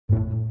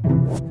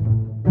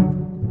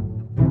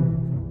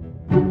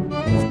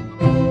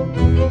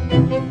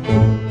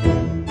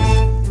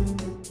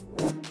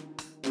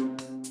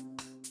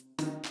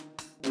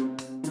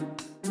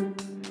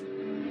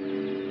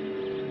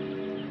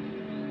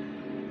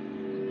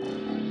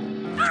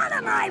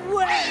of my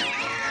way!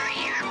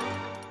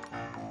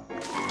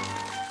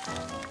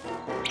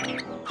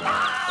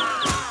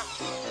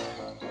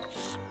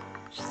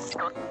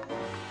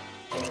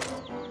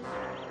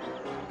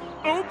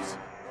 Oops!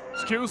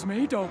 Excuse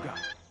me, Doga.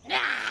 No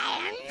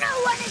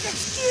one is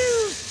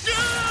excused!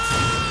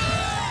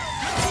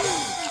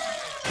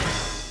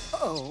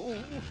 Oh,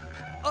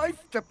 I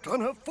stepped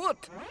on her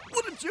foot.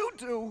 What did you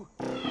do?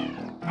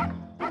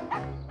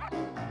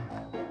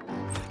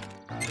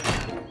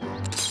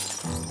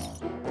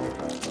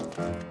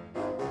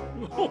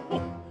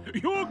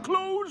 Your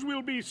clothes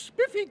will be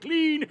spiffy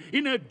clean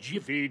in a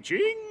jiffy,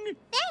 Ching.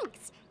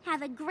 Thanks.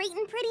 Have a great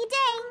and pretty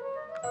day.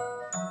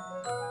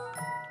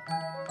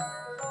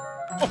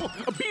 Oh,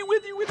 be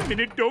with you in a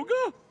minute,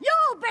 Doga.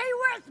 You'll be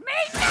with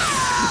me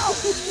now!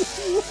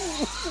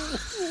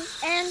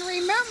 And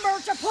remember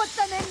to put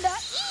them in the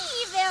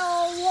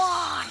evil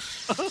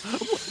wash!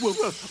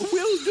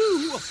 Will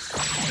do.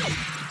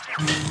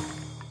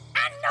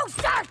 And no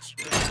search!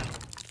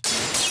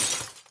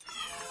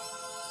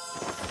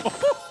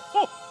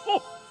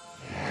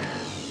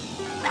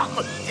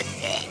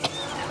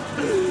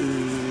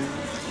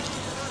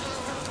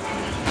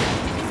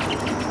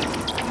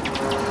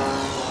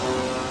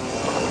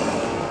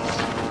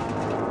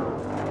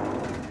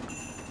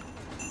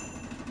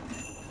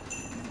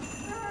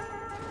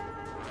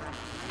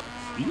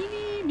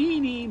 Eeny,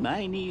 meeny,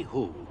 miny,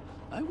 ho.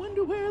 I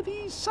wonder where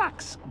these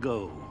socks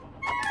go.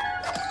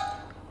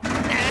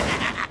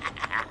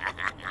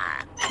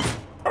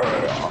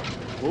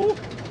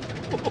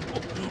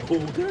 Oh,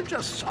 they're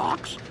just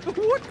socks.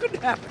 What could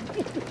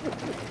happen?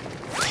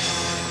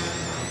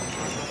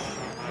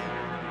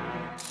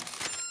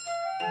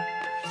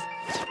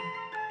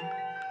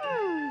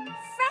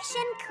 Fresh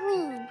and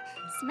clean.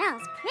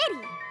 Smells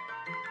pretty.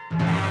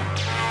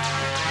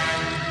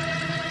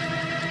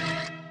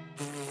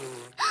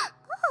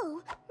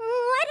 Oh,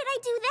 why did I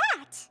do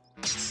that?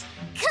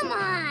 Come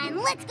on,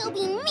 let's go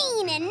be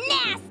mean and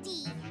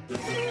nasty.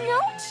 No,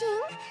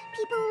 Ching.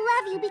 People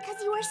love you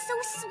because you are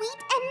so sweet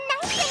and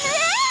nice and...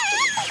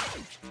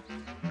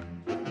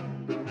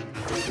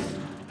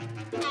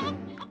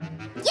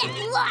 Get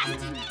lost,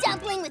 you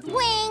dumpling with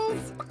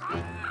wings!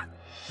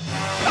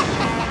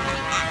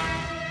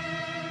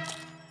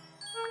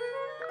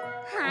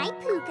 Hi,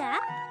 Pucca.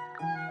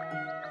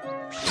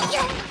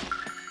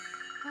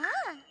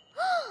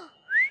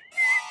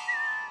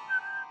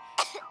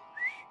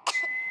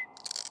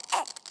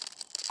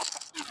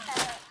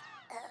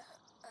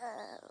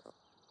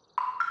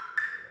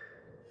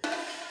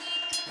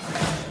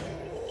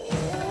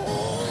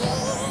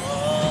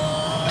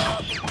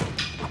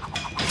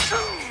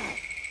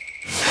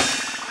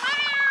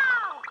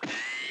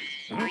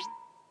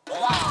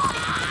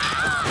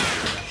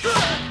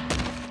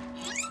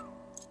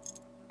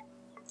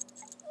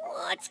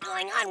 What's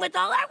going on with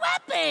all our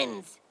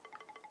weapons?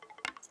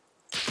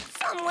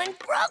 Someone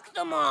broke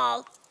them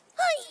all.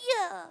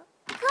 Hiya!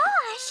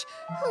 Gosh,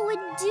 who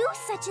would do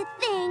such a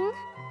thing?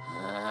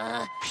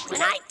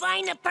 When I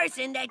find the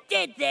person that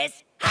did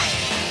this, Ow!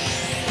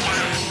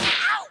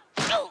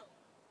 Ow!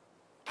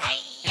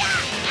 Ow!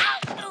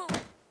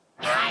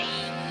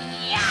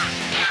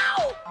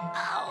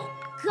 Ow!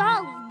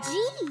 Golly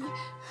gee,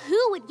 who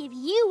would give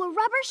you a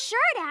rubber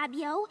shirt,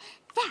 Abio?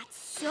 That's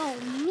so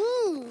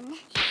mean.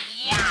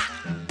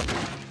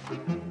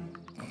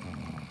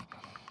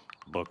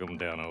 Buck 'em,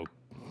 Dano.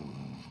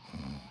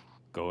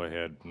 Go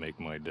ahead, make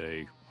my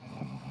day.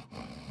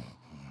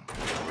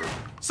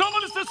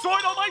 Someone has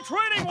destroyed all my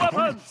training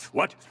weapons!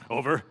 What?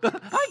 Over?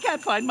 I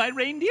can't find my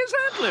reindeer's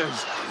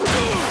antlers.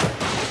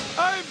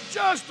 I've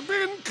just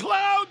been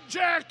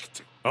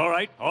cloud-jacked! All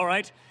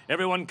right.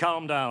 Everyone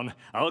calm down.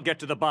 I'll get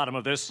to the bottom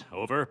of this.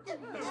 Over.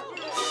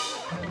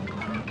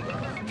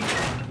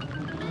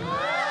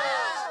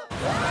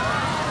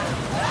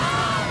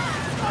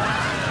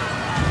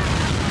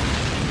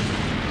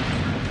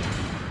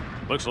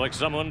 Looks like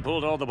someone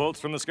pulled all the bolts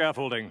from the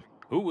scaffolding.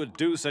 Who would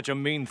do such a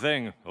mean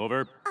thing?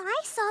 Over.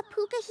 I saw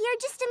Pucca here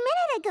just a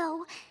minute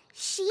ago.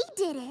 She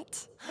did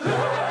it.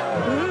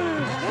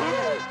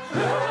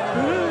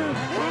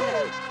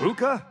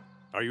 Pucca?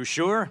 Are you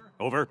sure?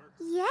 Over.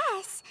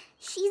 Yes,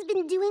 she's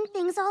been doing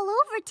things all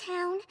over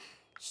town.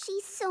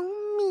 She's so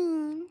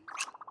mean.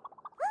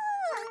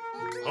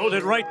 Hold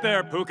it right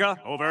there, Pucca.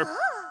 Over.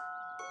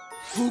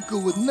 Pucca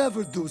would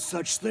never do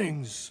such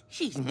things.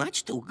 She's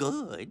much too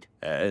good.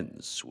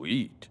 And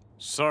sweet.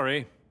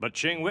 Sorry, but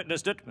Ching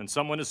witnessed it, and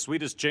someone as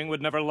sweet as Ching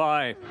would never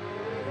lie.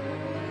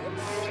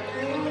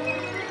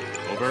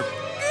 Over.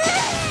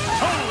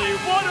 Holy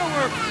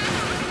waterworks!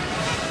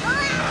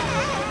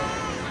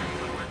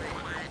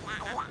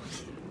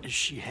 Is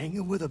she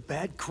hanging with a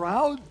bad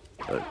crowd?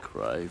 A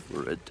cry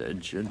for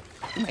attention.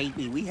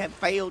 Maybe we have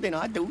failed in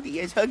our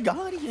duty as her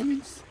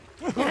guardians.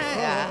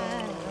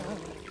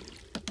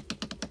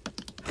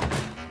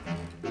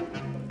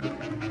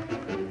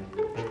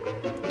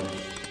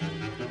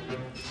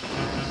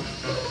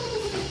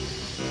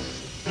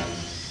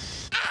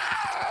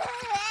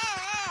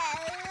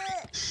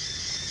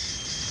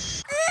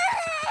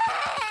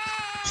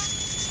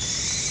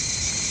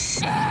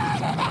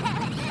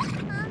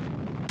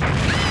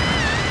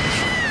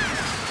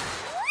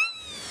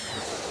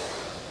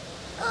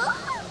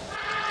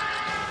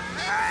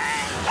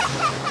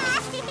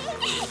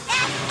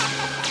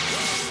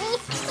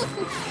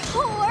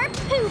 Poor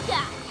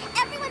Pucca!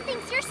 Everyone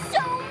thinks you're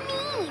so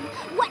mean!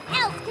 What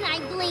else can I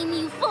blame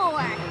you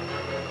for?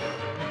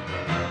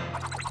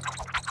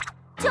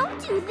 Don't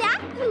do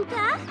that,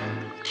 Pucca!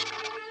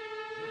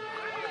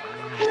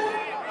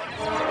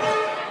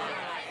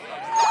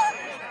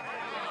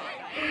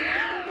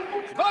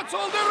 What's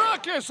all the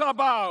ruckus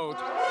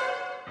about?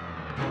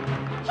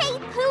 Hey,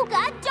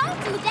 Pucca,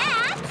 don't do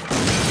that!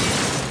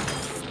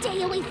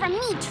 Stay away from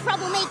me,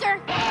 troublemaker!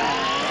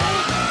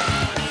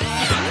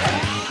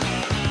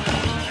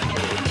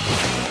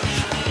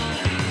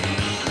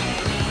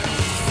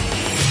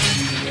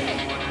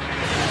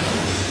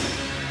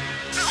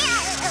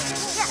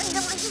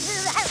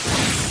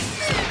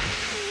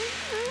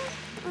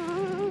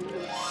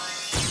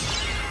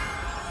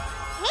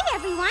 Hey,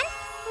 everyone!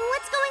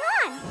 What's going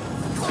on?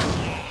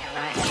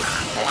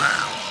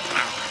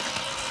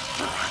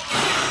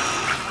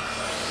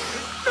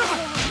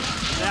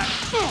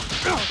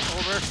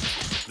 Over.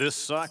 This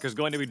sock is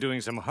going to be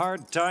doing some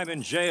hard time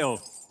in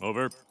jail.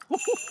 Over.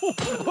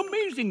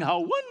 Amazing how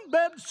one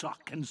bad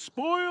sock can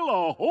spoil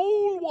a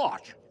whole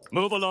wash.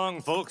 Move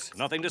along, folks.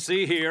 Nothing to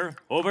see here.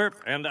 Over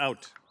and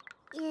out.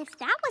 If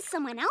that was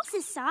someone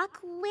else's sock,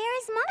 where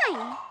is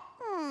mine?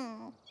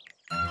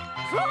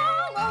 Hello,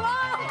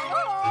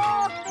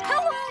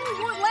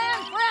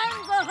 woodland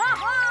friends!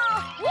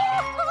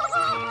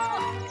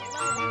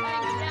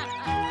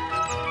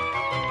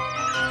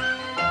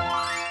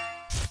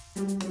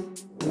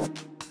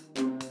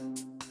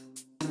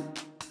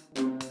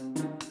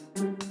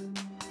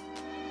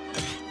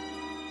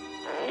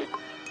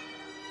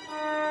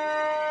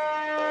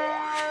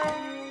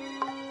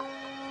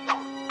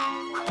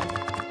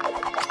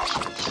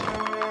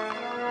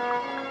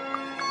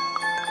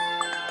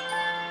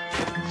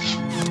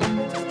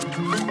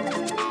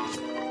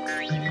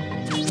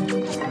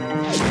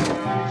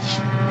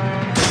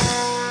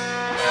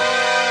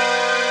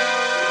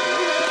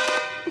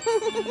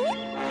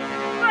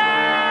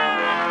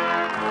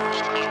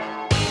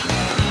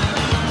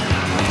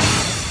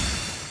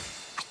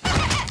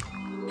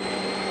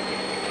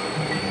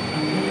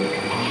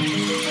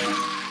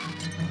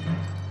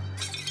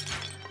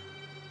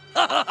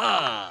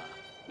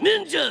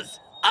 Ninjas,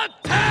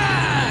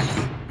 attack!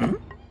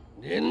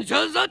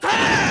 Ninjas,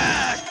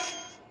 attack!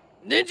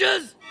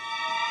 Ninjas!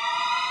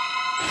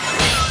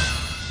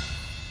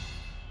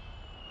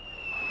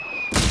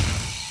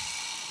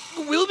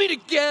 We'll meet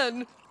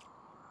again.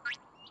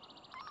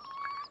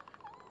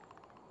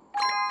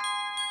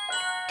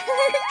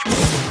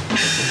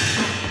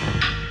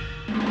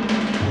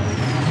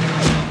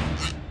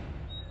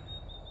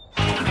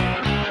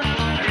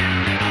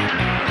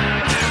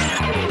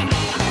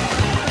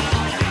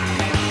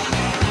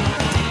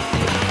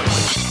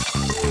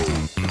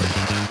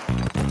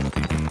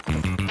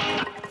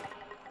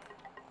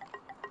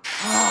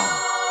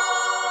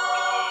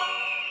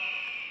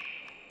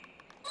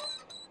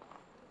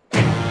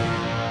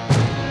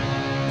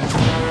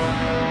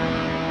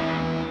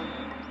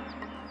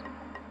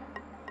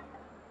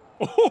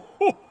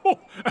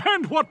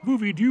 And what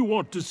movie do you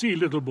want to see,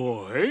 little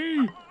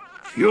boy?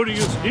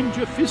 Furious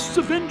Ninja Fists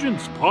of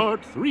Vengeance,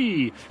 Part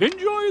 3.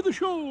 Enjoy the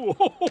show!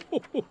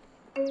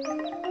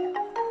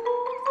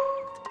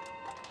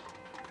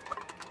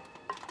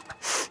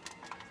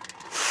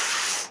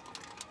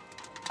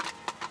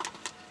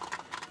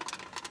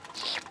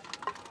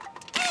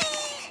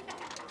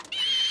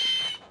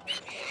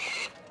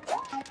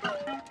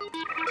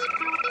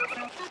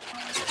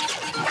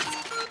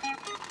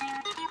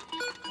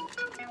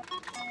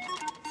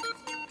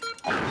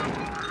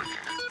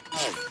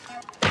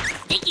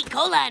 Sticky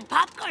cola and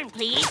popcorn,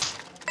 please.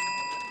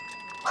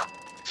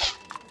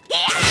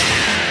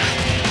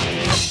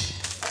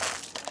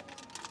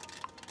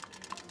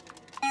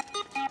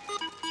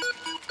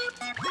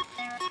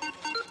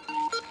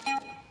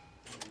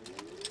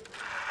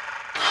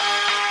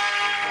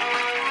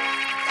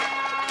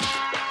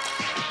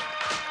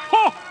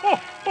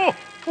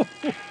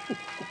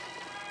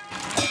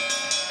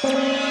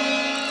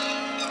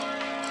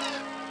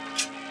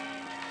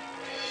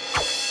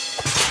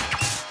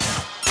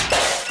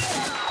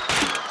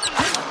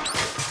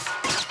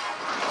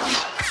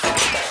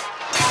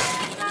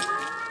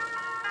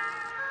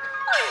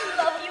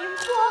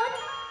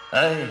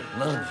 I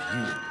love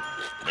you,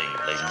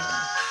 Ling-Ling.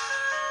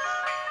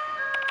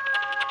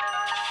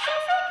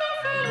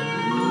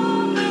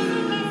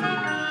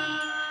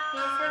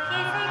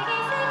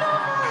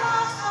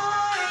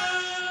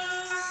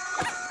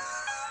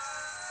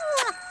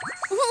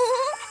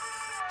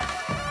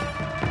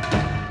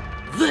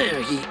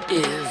 There he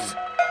is.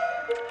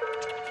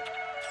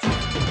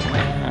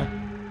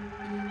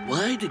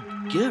 Why did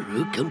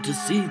Garo come to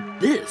see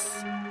this?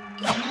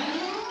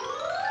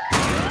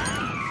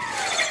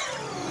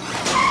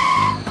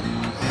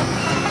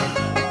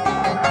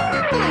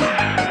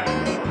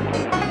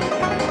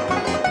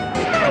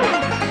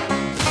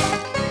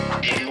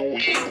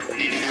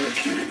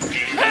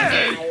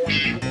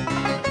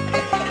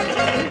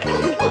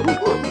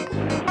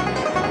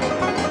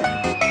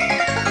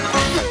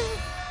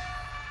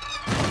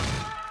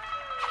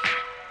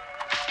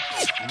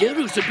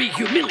 Geru should be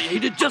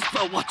humiliated just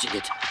for watching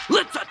it.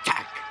 Let's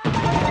attack!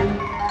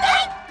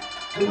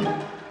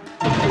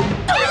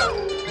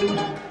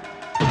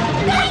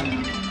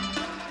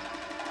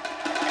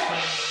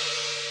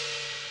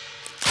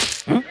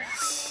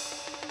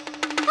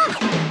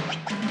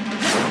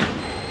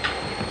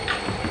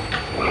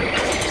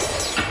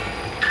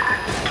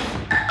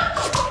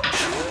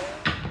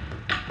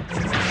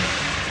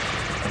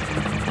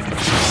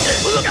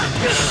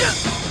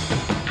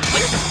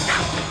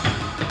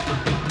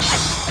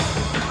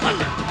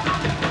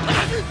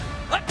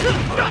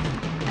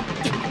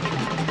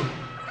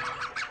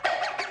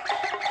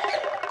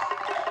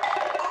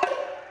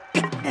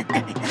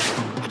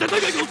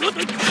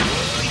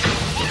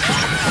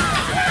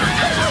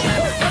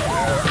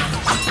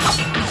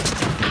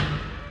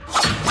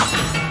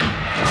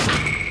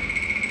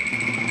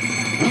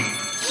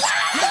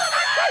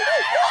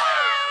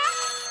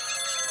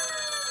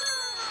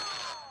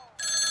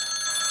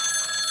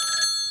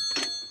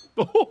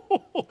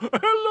 Oh,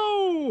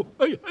 hello!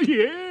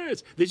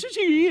 Yes, this is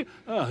he.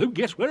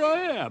 Guess where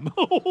I am?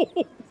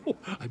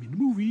 I'm in the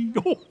movie.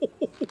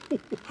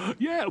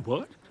 Yeah,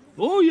 what?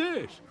 Oh,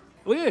 yes.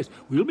 Oh, yes.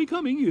 We'll be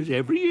coming. Yes,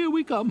 every year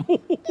we come.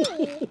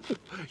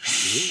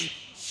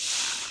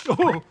 Yes.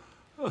 Oh.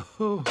 Oh.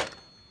 Oh.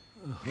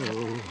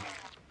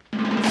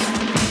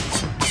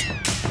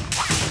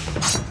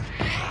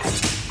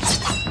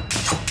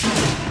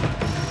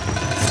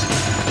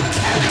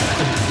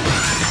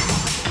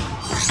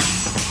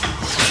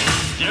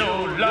 You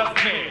love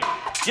me.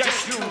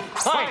 Yes, you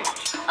fight.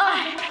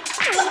 I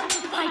love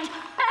to fight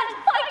and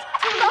fight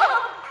to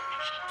love.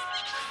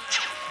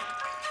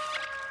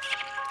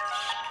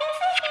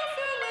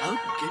 How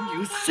can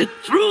you sit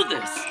through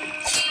this?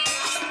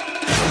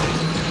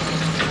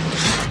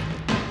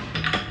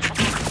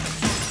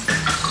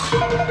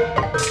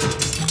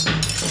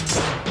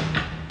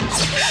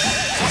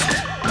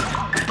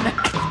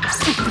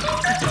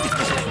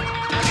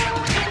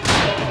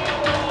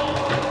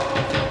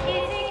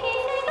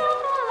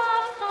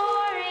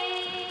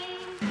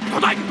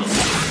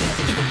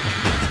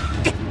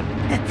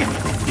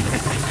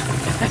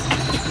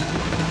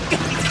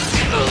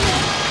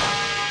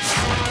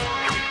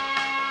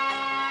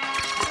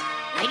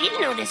 I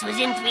didn't know this was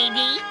in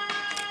 3D.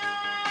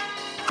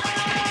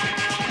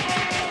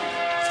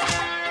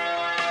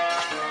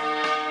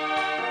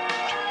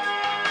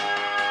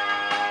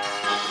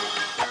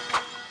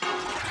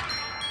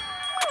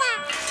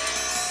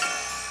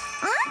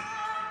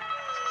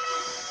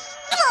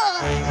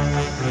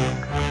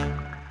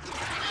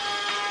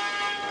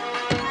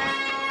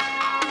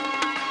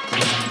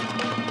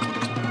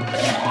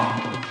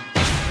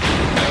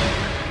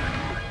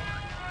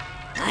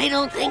 I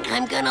don't think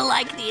I'm gonna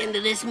like the end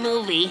of this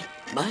movie.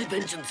 My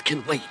vengeance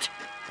can wait.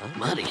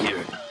 I'm out of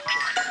here.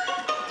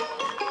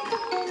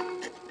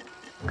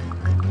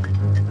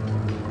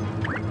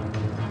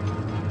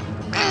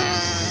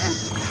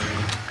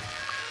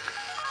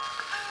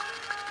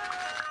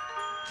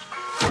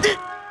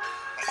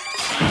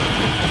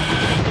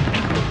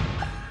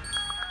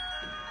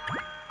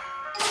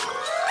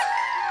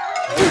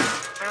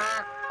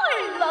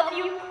 I love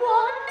you,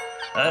 Quan.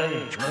 I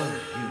love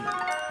you,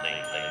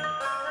 Ling Ling.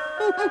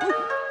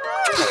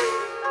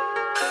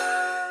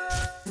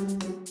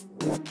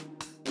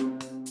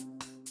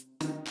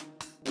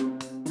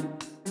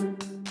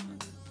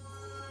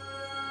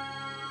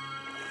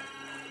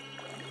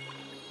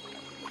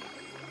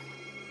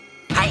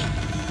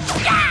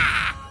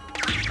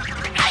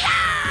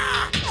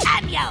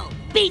 Abyo,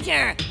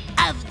 beater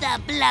of the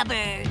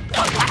blubber.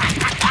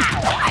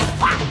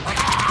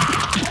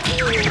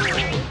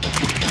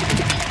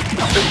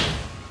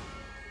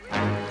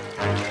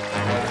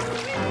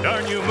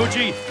 Darn you,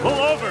 Moochie! Pull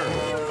over!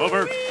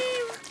 Over.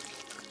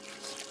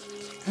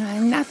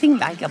 Nothing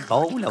like a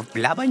bowl of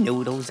blubber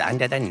noodles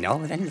under the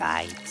northern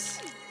lights.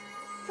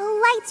 The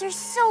lights are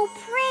so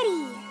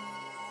pretty.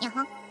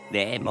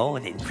 They're more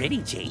than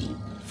pretty, Gene.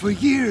 For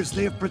years,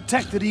 they have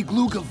protected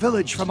Iglooga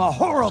Village from a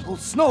horrible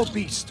snow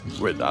beast.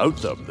 Without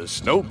them, the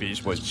snow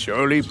beast would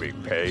surely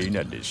bring pain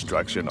and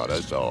destruction on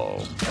us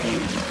all.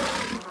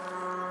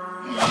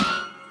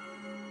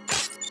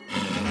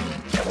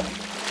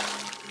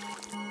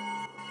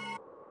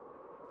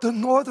 The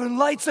northern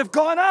lights have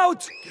gone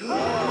out!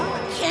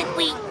 Can't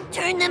we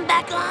turn them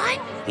back on?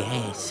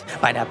 Yes,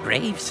 but a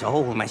brave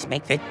soul must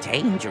make the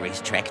dangerous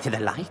trek to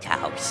the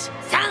lighthouse.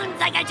 Sounds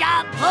like a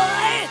job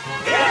for...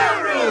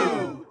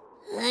 Geru!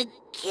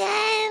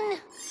 Again?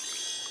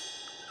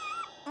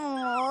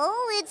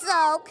 Oh, it's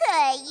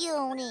okay,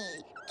 Uni.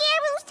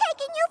 Geru's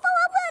taking you for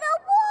a little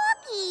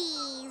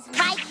walkies.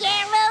 Right,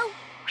 Geru?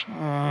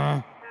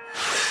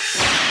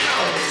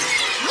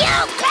 You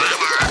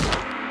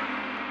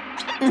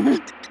better!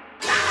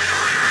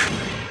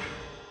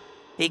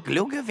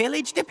 Iglooga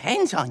Village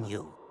depends on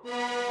you.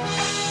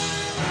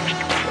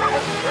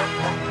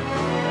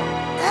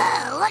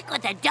 Look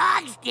what the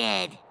dogs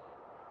did.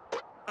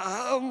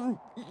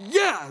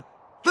 Yeah,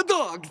 the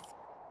dogs.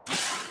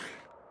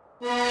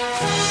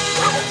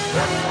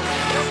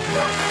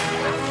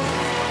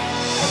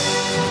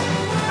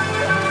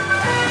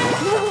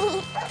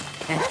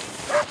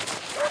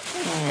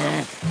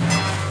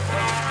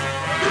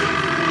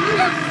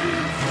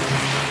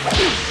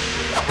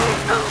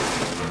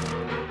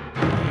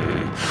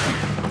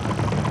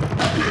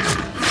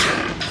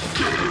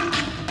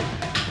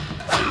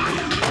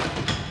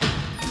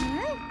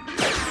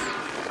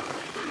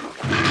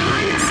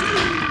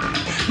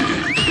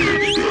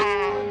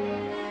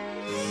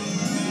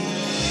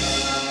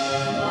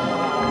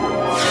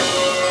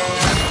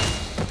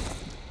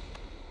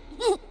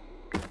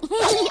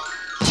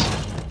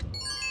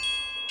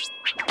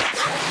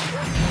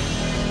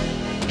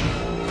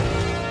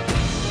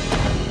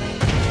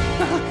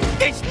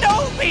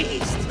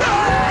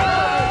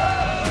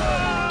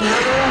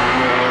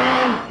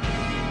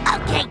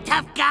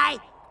 tough guy.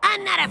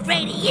 I'm not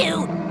afraid of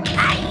you.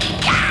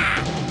 Hi-ya!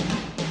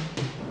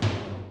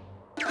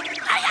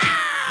 Hi-ya!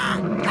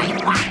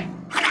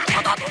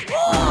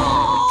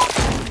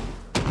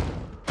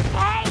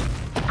 Hey,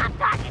 I'm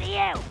talking to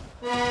you.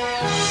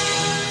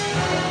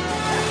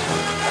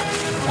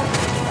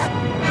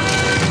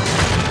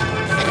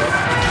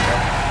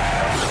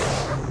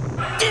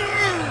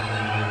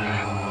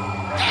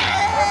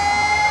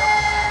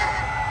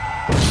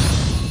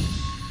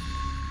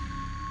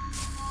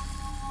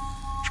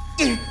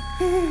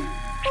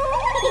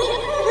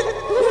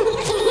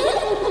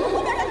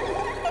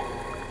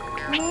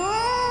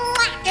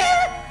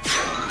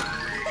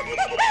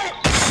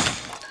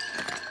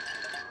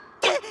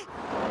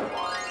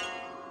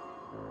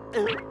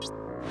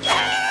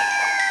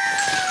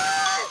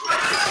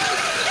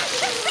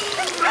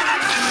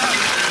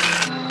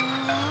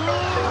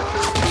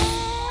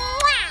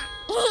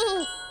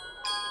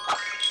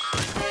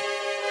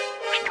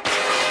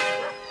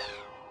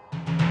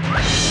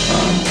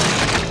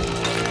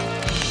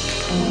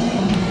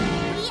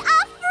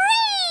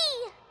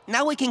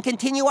 Now we can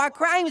continue our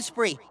crime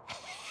spree.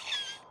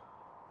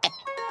 Let's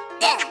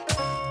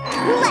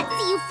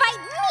see you fight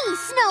me,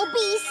 Snow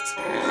Beast!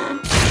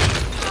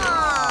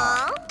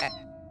 Aww.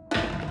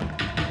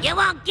 You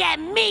won't get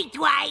me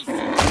twice!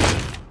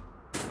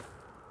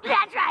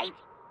 That's right!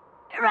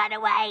 Run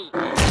away!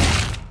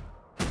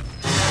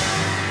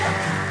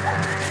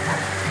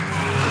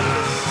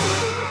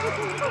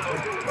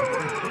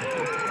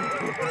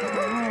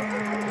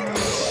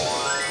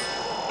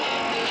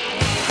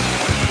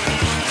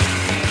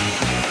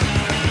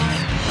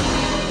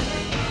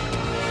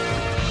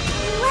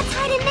 Let's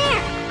hide in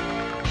there!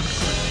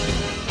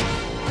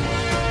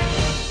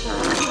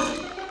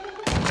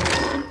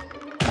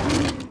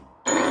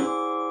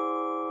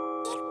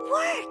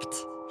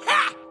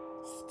 Ha!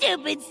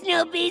 Stupid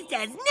Snow Beast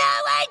has no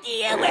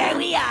idea where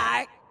we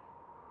are.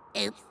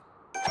 Oops.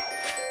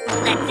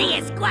 Let's see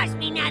you squash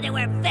me now that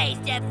we're face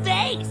to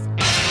face.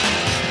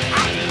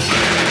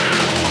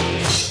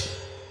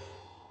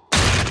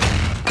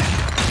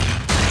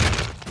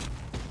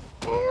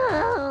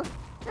 Oh,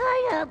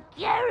 I hope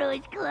Garo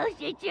is close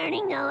to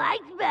turning the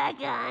lights back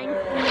on.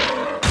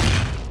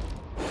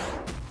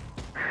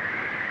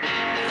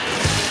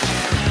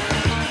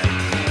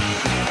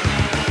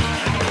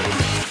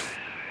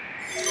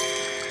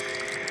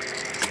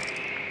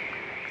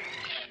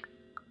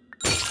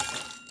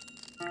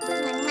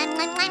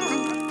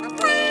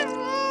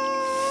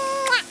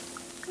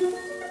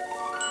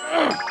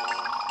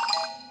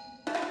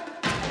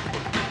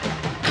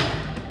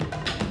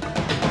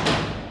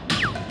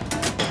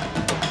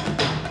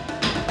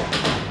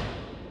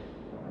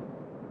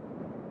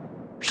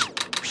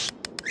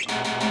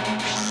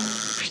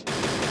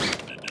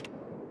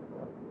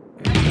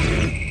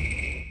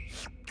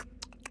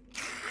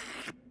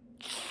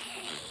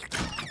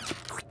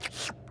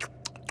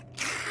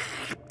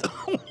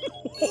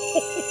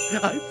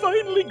 I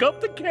finally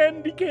got the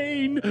candy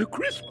cane.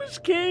 Christmas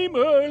came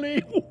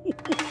early.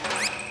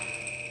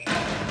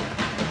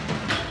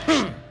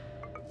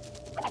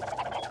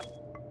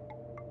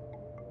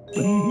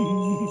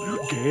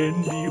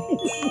 Candy.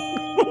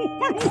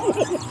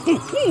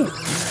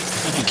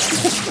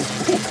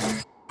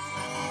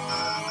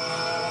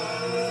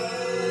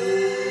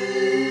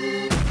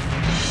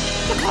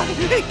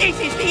 This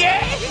is the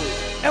end!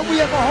 And we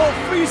have a whole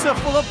freezer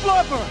full of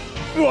blubber!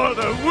 What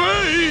a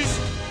waste!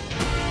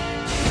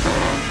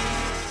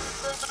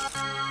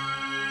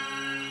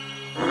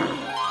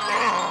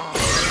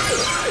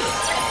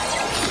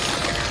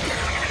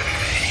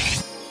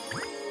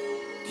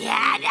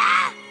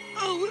 Dada!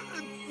 Oh,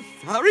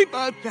 sorry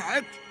about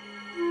that.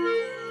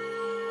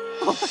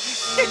 Oh,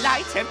 the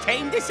lights have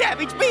tamed the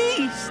savage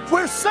beast!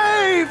 We're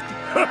saved!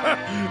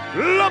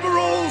 Blubber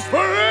rolls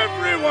for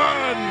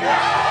everyone!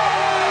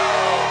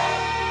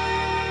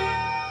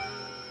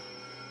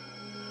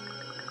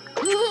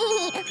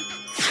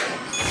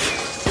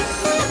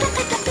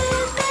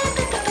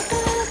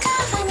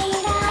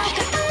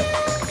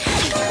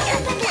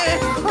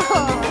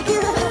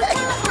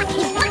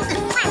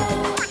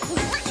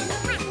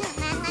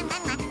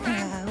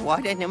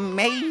 What an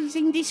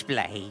amazing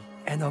display.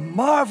 And a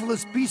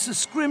marvelous piece of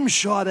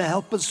scrimshaw to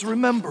help us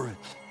remember it.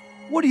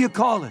 What do you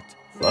call it?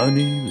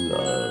 Funny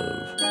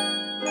love.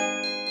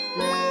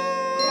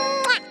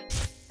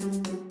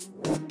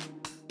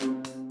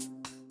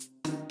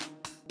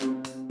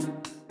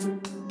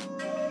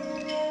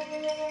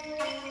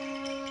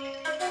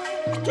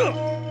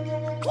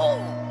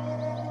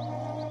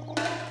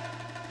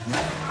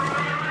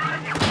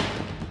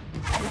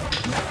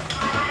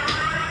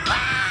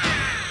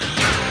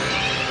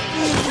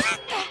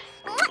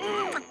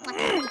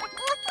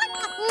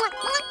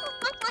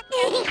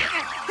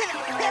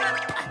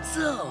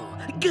 So,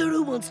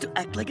 Guru wants to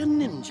act like a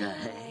ninja,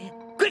 hey?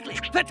 Quickly,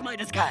 fetch my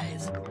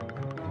disguise.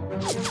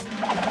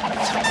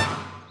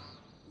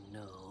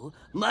 No,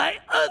 my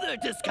other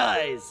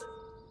disguise.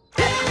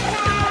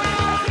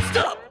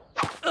 Stop!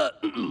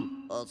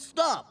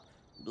 Stop.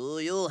 Do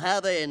you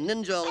have a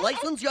ninja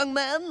license, young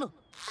man?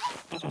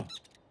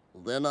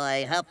 Then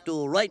I have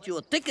to write you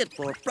a ticket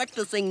for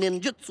practicing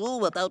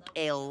ninjutsu without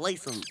a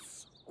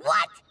license.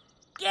 What?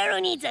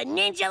 Garu needs a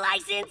ninja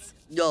license?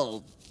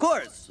 No, of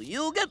course.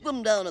 You get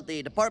them down at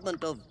the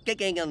Department of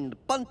Kicking and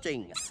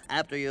Punching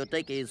after you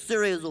take a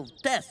series of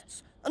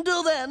tests.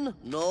 Until then,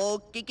 no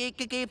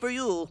kiki for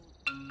you.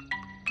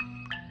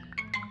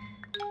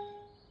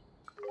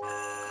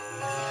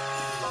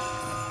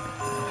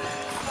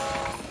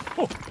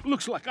 Oh,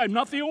 looks like I'm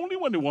not the only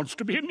one who wants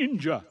to be a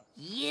ninja.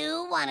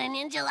 You want a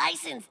ninja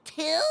license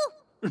too?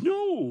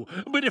 No,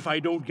 but if I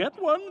don't get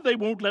one, they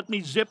won't let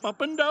me zip up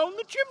and down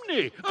the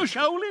chimney,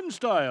 Shaolin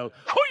style.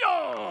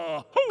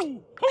 Hoo-yah!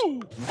 Hoo!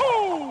 Hoo!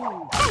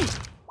 Hoo!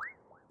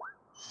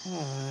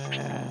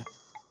 Hoo!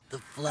 The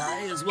fly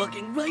is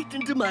walking right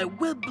into my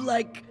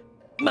web-like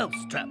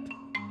mousetrap.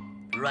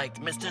 Right,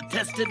 Mr.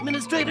 Test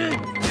Administrator?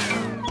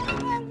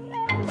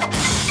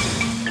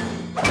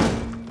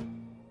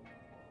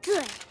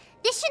 Good.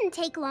 This shouldn't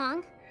take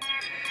long.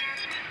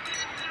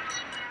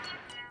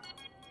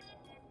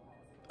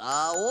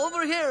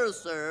 Over here,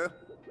 sir.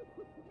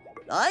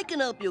 I can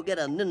help you get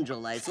a ninja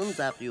license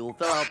after you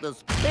fill out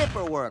this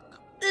paperwork.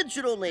 It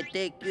should only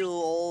take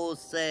you,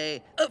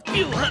 say, a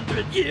few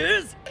hundred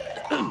years.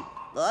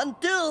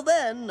 Until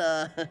then,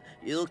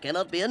 you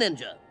cannot be a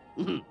ninja.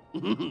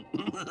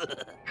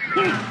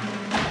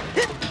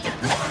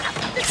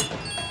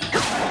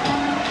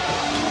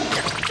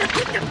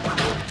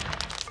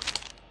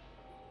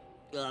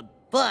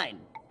 Fine.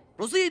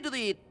 Proceed to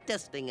the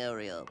testing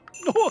area.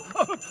 Oh,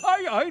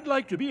 I'd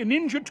like to be a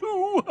ninja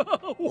too.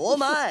 Oh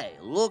my,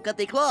 look at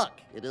the clock.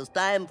 It is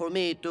time for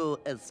me to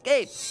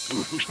escape.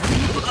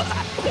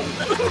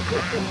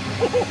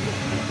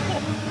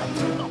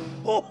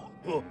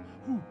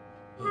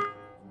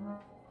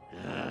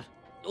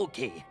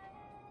 Okay.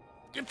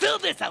 Fill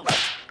this out.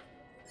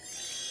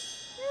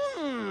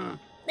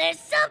 There's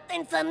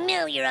something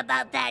familiar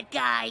about that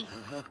guy.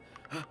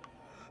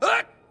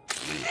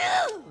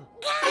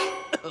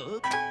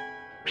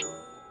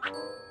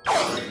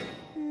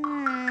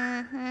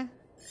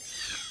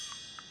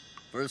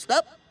 First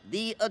up,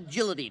 the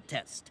agility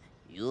test.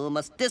 You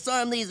must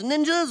disarm these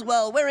ninjas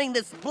while wearing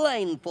this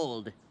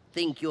blindfold.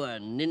 Think you are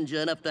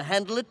ninja enough to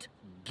handle it,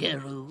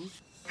 Garu?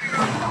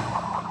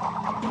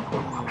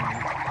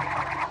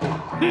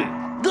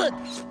 Good.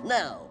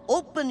 Now,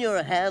 open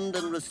your hand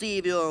and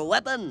receive your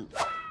weapon.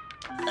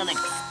 An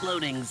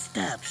exploding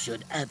staff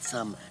should add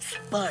some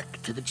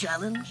spark to the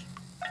challenge.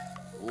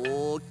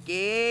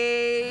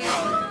 Okay.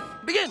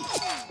 Begin!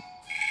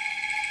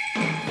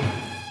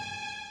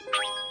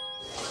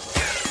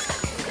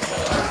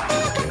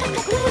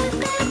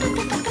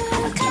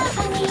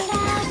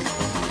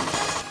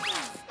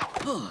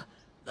 Oh,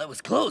 that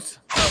was close.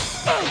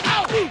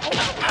 Hooray!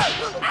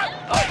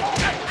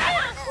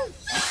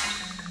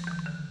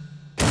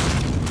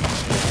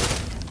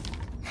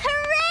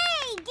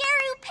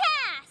 Garu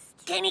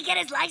passed! Can he get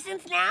his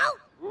license now?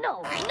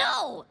 No.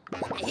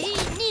 He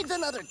needs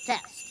another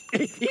test.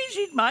 Is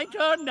it my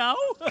turn now?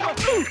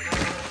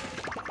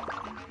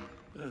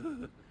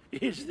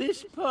 Is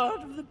this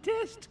part of the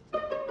test?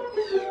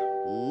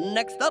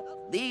 Next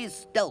up, the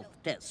stealth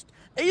test.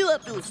 You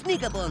have to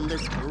sneak up on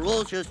this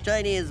ferocious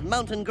Chinese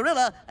mountain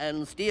gorilla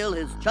and steal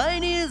his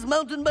Chinese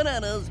mountain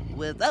bananas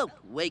without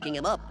waking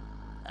him up.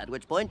 At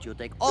which point, you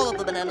take all of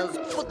the bananas,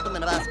 put them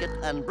in a basket,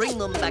 and bring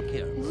them back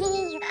here.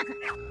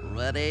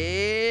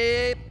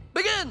 Ready?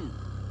 Begin!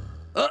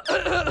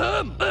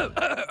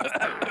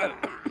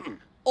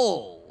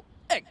 Oh,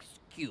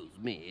 excuse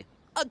me.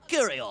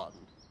 Carry on.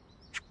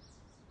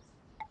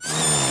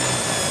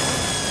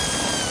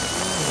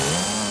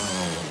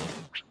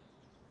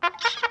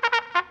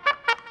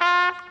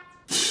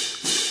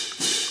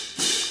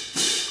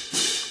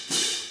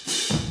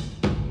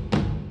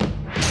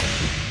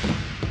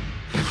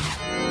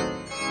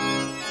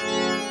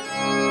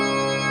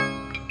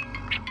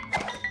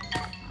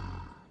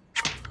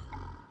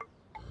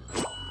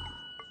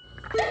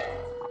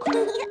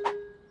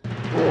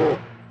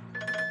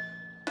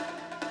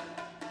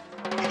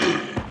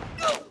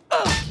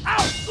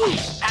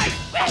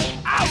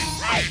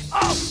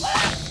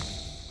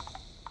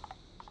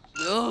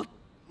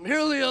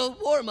 Merely a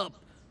warm-up.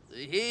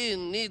 He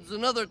needs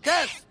another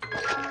test.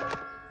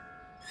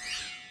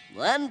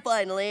 And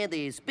finally,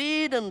 the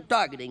speed and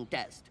targeting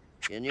test.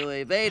 Can you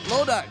evade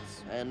low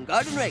darts and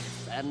garden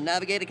rakes and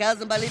navigate a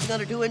chasm by leaping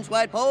under 2-inch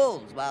wide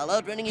poles while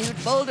outrunning a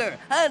huge boulder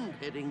and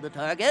hitting the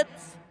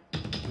targets?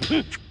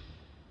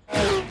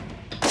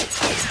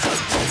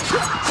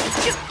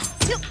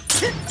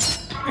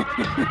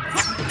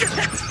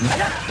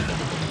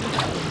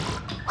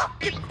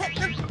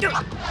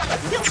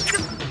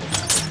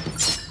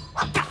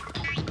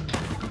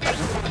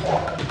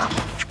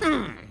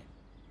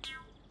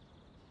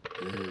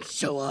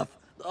 Show off.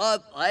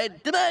 I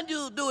demand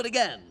you do it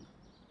again.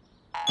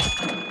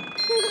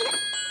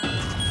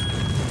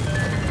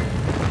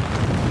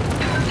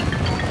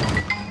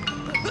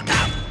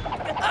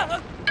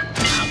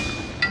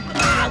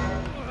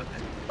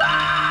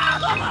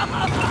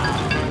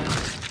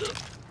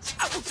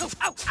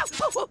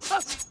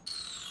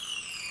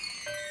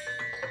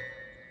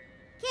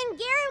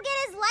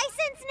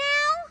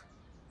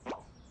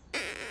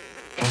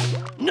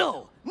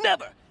 No,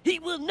 never. He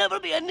will never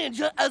be a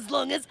ninja as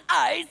long as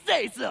I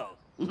say so.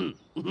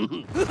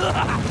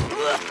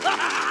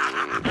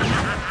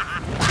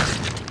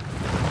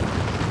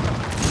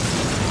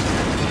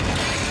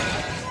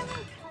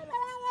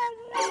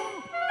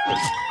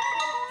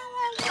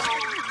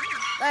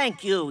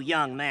 Thank you,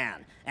 young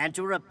man. And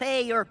to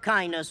repay your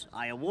kindness,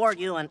 I award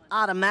you an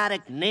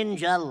automatic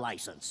ninja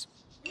license.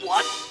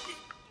 What?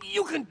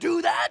 You can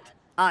do that?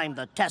 I'm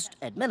the test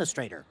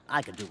administrator.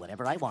 I can do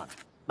whatever I want.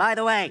 By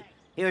the way,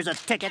 here's a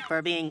ticket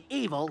for being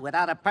evil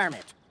without a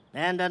permit.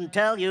 And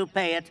until you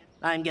pay it,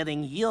 I'm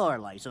giving your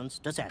license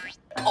to Santa.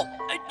 Oh,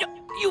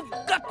 you've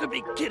got to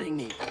be kidding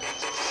me.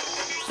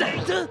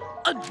 Santa?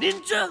 A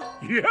ninja?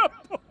 Yep.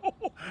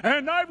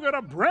 And I've got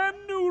a brand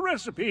new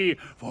recipe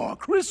for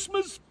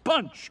Christmas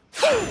punch.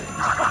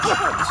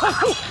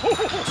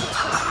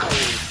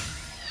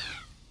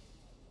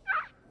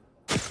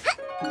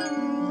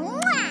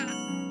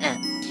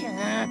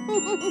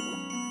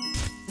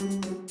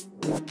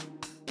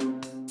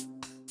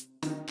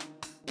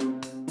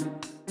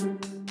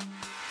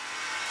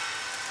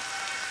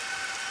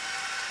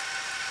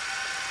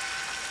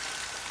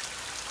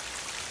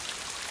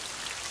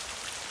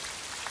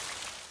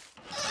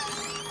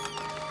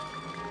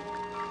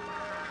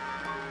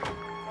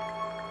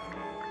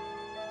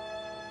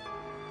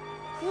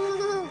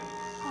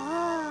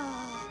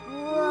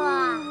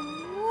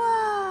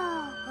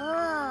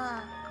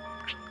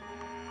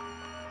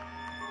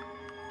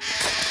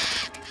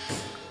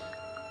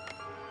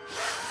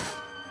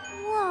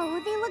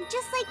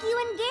 Just like you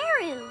and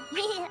Garu.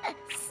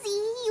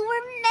 See, you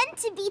were meant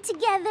to be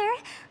together.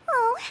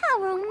 Oh, how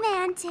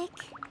romantic.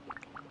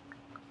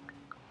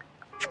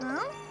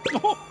 Huh?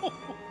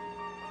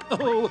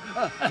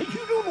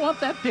 You don't want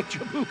that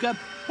picture, Pucca.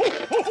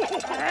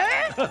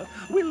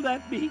 Will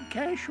that be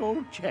cash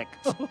or check?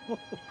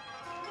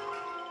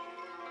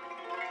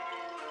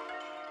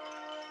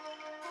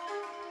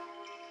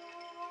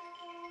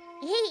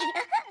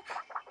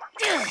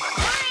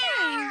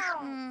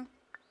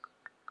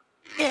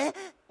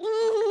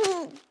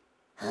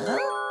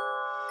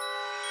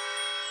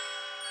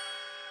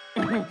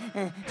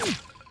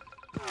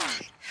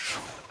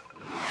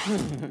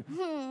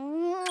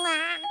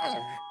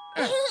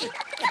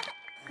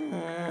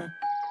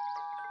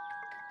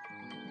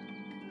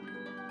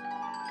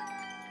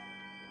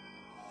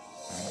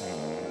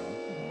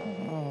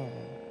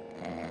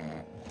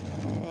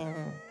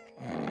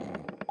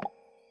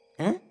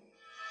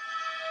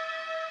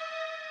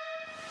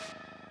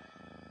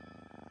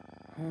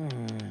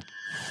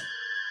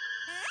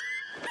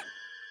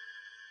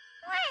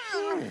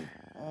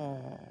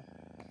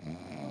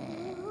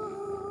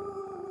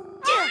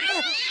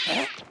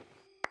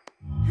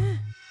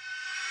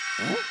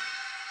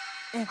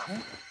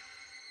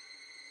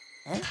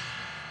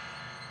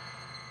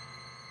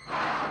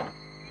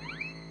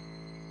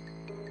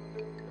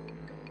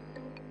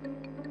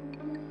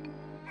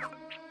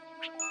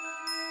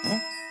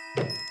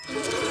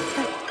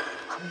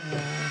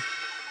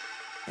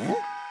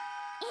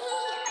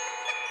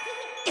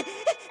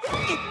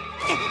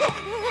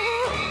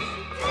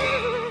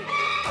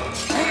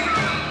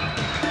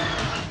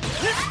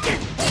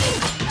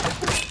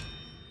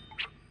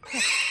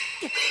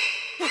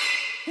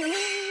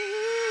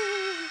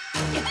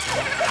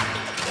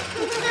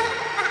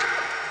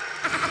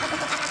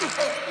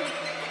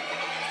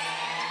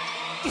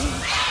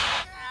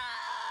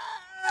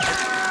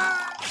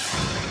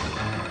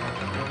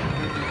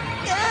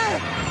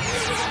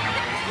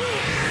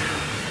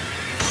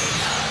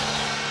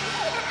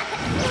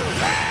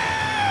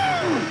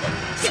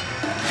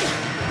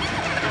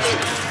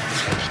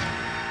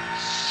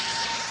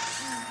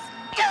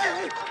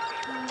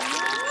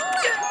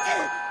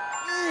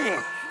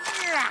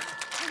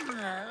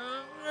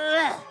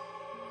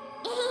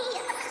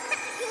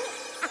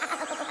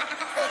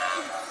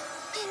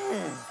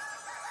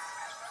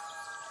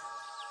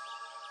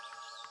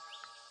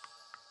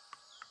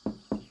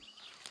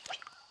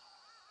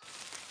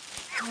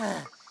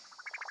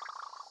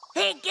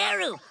 Hey,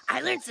 Garu,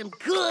 I learned some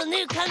cool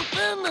new kung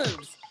fu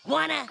moves.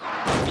 Wanna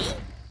see?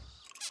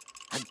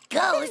 A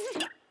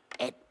ghost?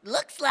 It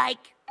looks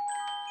like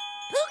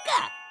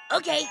Pucca.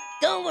 Okay,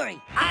 don't worry.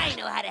 I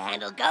know how to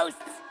handle ghosts.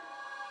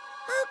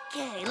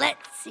 Okay,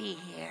 let's see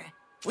here.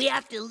 We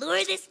have to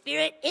lure this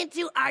spirit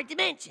into our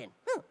dimension.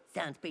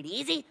 Sounds pretty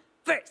easy.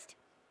 First,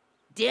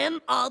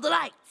 dim all the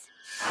lights.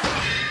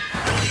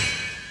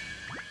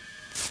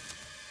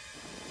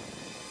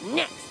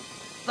 Next,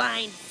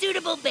 find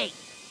suitable bait.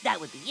 That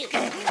would be you.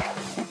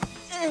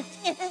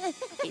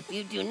 If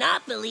you do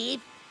not believe,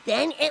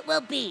 then it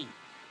will be.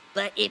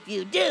 But if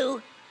you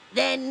do,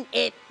 then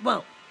it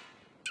won't.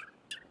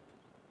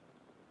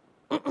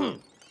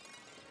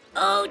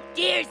 Oh,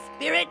 dear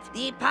spirit,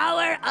 the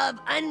power of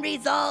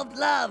unresolved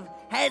love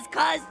has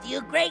caused you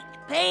great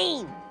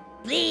pain.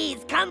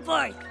 Please come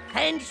forth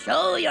and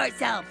show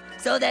yourself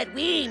so that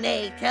we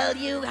may tell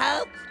you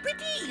how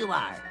pretty you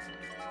are.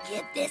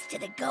 Give this to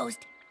the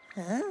ghost.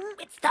 Huh?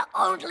 It's the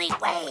only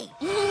way.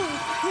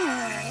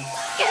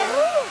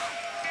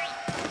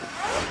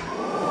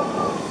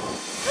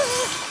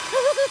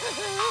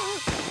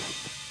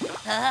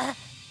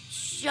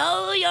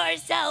 Show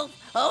yourself,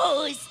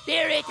 oh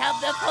spirit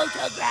of the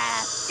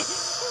photograph.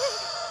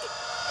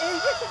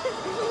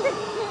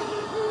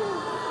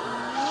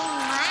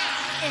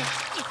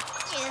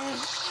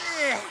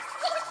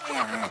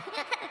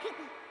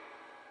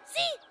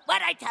 See?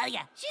 What'd I tell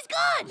ya? She's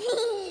gone.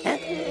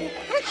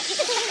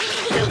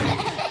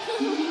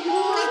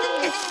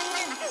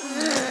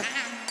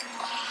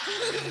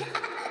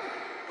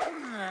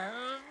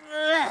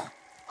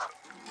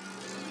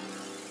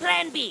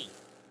 Plan B.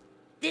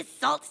 This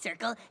salt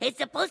circle is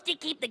supposed to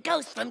keep the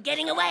ghost from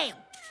getting away.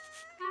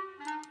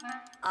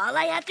 All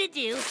I have to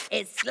do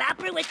is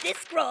slap her with this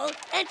scroll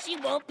and she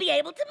won't be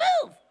able to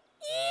move.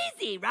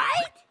 Easy,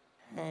 right?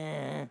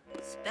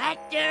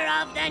 Spectre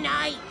of the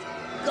night,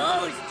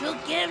 ghost who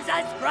gives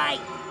us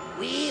fright,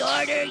 we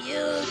order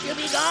you to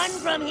be gone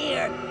from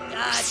here,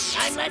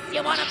 unless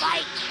you want to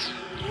fight.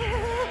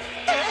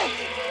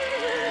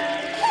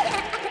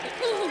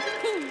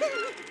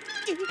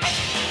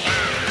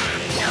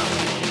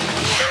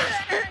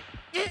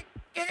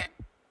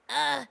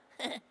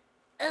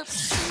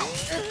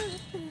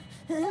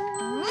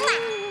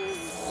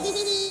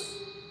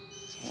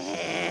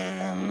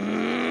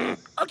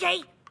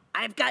 Okay,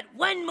 I've got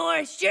one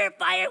more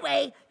surefire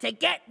way to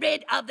get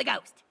rid of the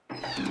ghost.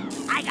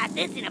 I got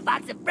this in a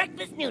box of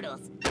breakfast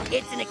noodles.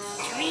 It's an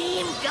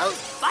extreme ghost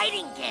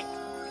fighting kit.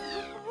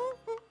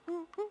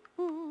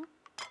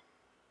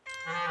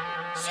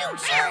 Shoo,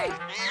 shoo!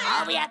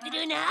 All we have to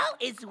do now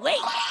is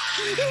wait.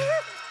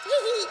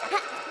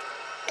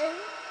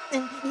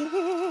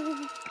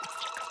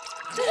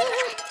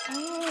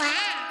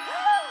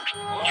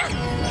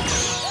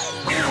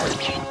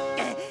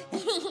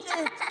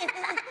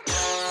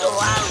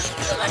 Whoa!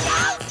 Look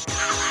out!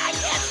 I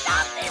can't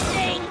stop this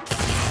thing!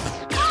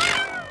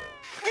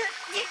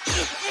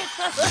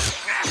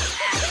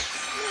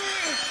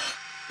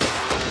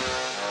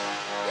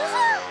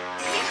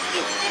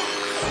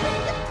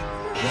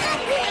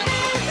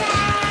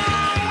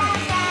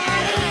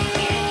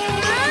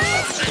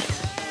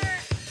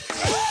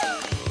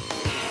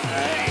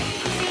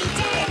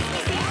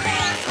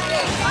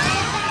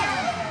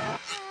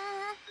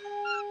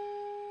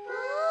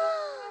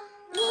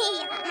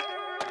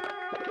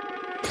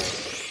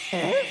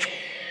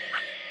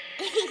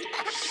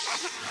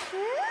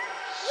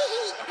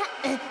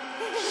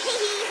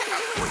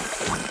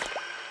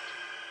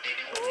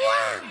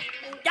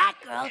 That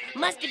girl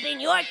must have been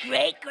your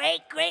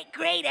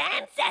great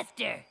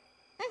ancestor.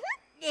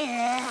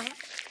 Yeah.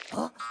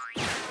 Huh?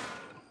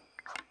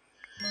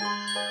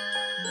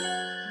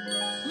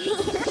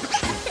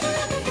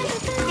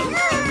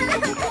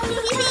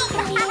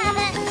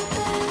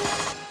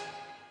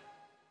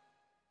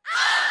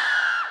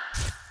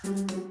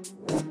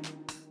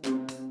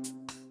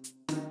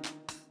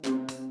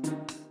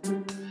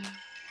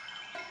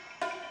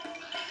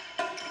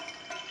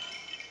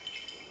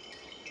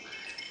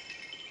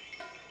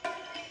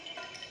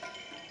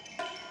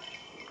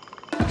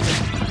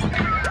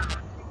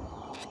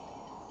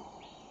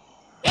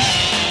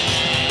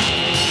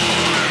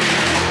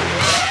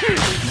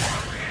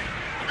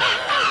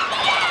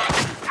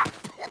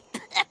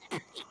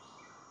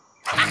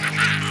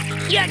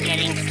 You're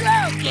getting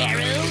slow,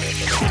 Garu.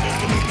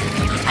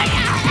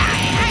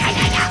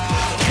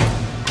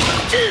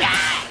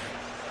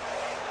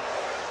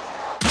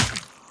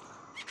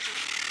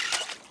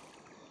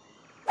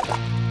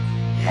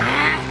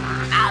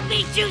 I'll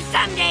beat you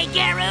someday,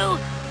 Garu.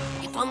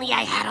 If only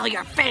I had all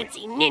your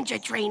fancy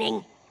ninja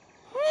training.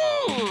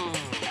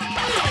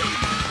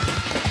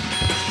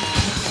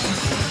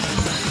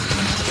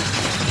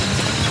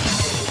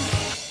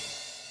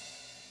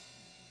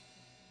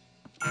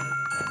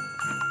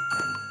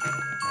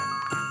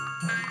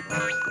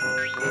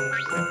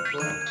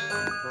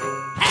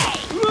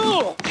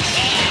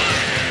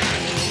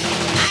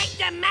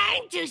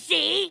 To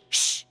see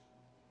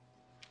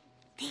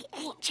the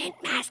Ancient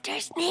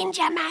Master's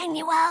Ninja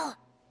Manual.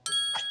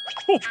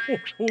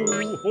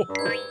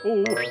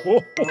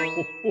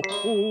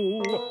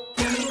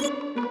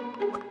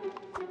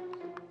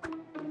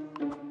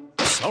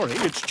 Sorry,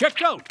 it's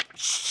checked out.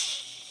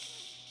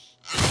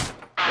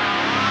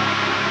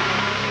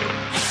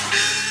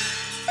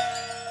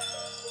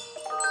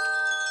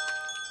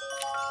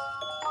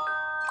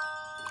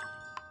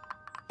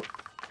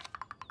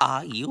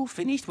 Are you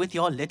finished with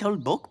your little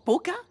book,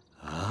 Pucca?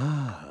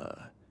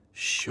 Ah,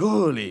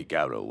 surely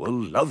Garo will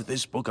love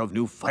this book of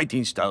new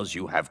fighting styles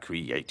you have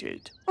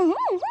created.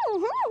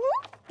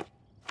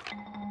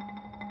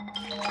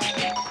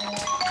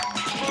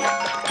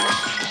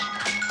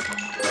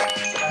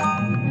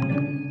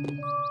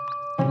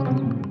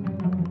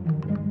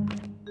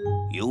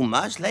 You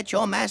must let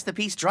your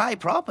masterpiece dry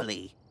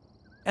properly.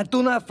 And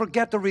do not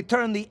forget to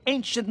return the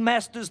Ancient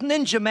Master's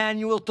Ninja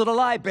Manual to the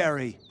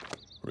library.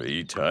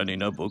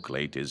 Returning a book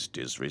late is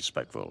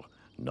disrespectful.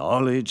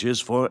 Knowledge is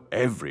for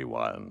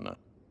everyone.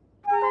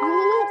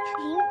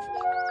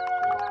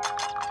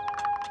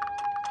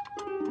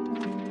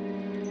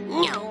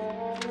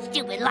 No!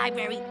 Stupid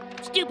library!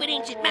 Stupid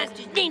Ancient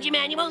Master's Ninja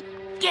Manual!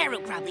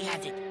 Garu probably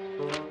has it.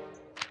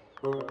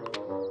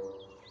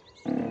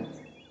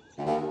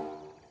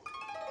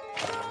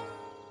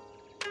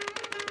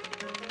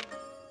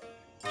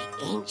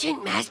 The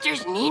Ancient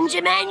Master's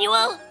Ninja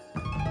Manual?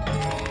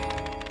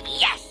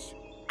 Yes!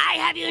 I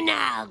have you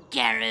now,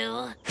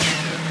 Garu.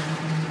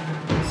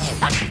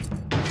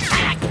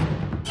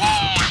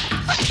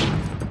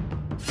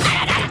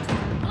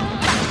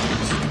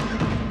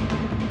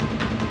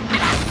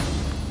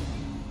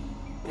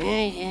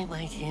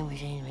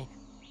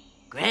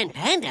 Grand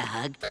Panda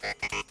hug?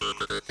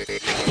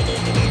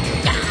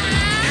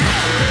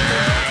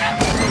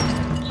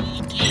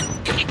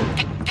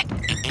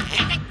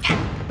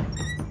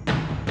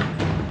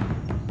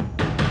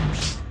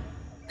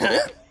 Huh?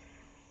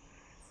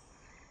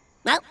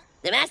 Well,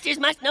 the Masters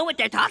must know what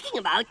they're talking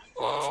about.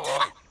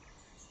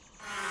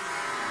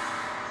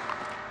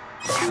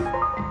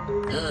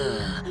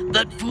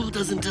 That fool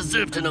doesn't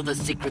deserve to know the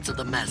secrets of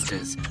the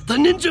Masters. The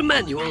Ninja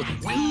Manual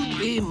will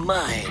be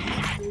mine.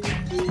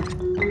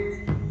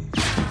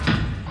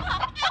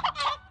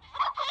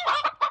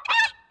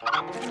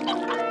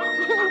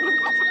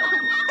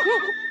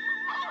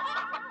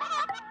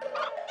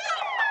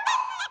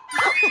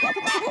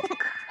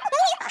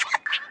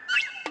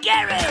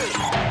 Garu,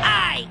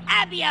 I,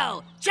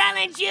 Abio,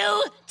 challenge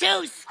you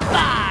to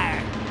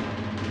spar!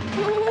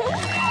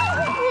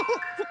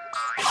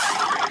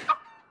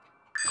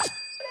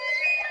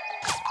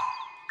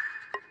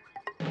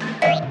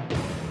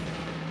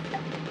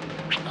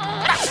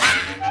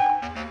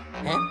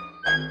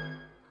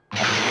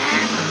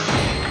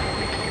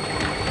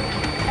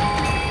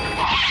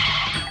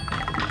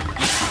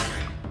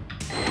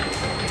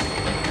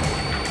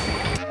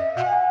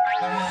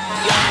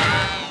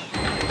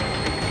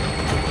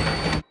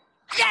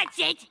 That's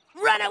it!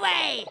 Run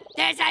away!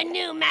 There's a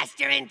new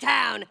master in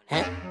town!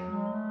 Huh?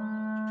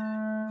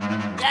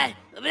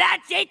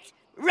 That's it!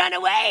 Run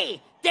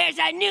away! There's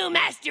a new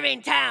master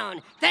in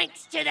town,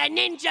 thanks to the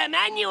Ninja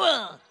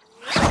Manual!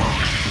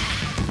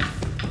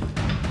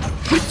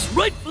 Which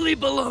rightfully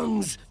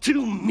belongs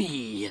to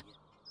me.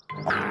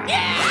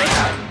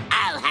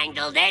 I'll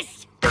handle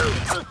this!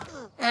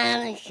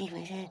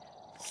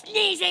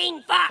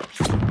 Sneezing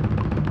fox!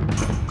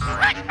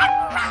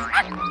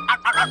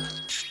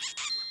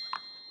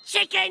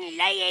 Chicken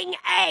laying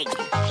egg!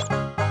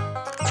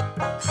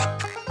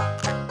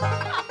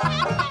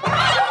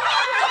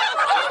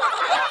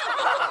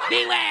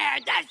 Beware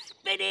the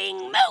spinning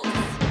moose!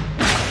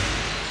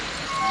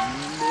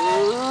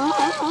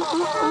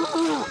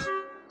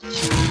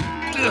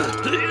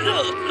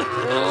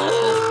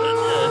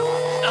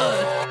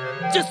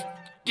 Just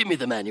give me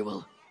the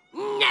manual.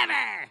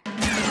 Never!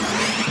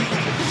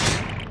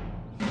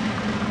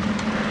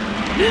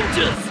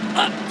 Ninjas,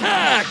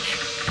 attack!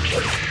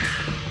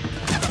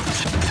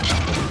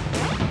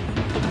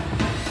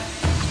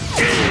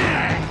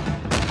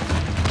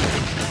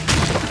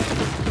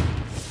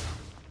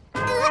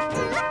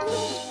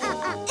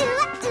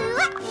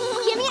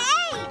 Give me an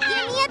A,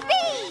 give me a B,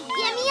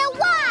 give me a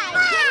Y,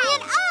 give me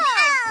an O.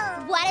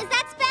 What does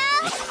that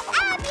spell?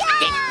 Abia!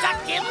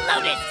 Destructive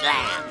Lotus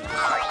Slam!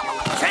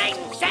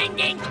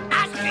 Transcending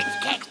Ostrich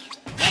Kick!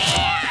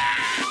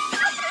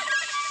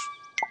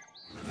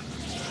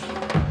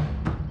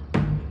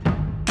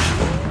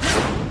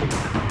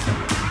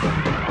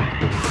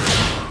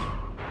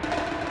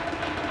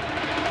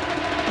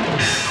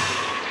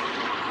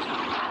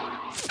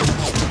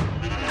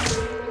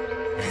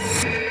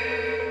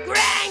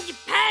 Grand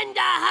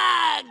Panda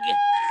Hug!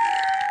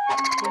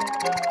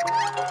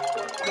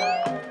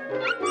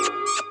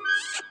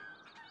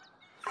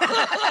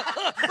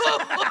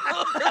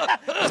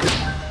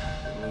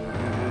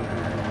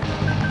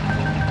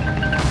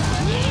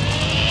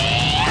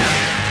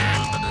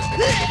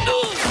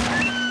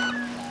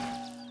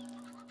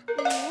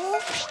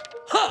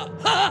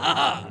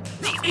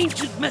 The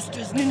Ancient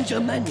Master's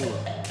Ninja Manual.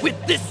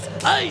 With this,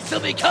 I shall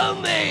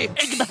become a...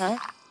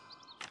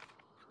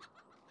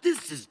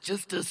 This is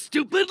just a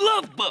stupid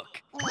love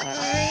book.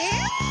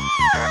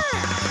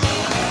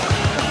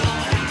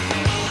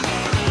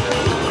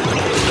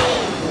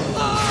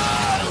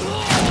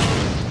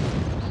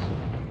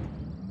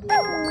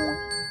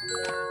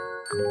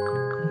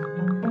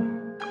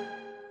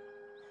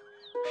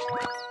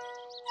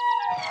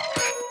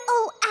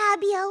 Oh,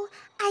 Abio,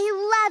 I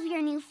love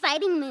your new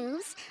fighting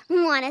moves.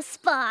 Wanna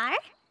spar?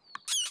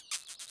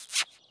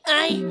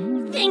 I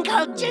think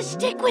I'll just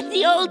stick with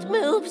the old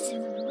moves.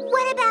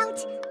 What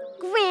about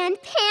Grand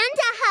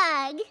Panda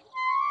Hug?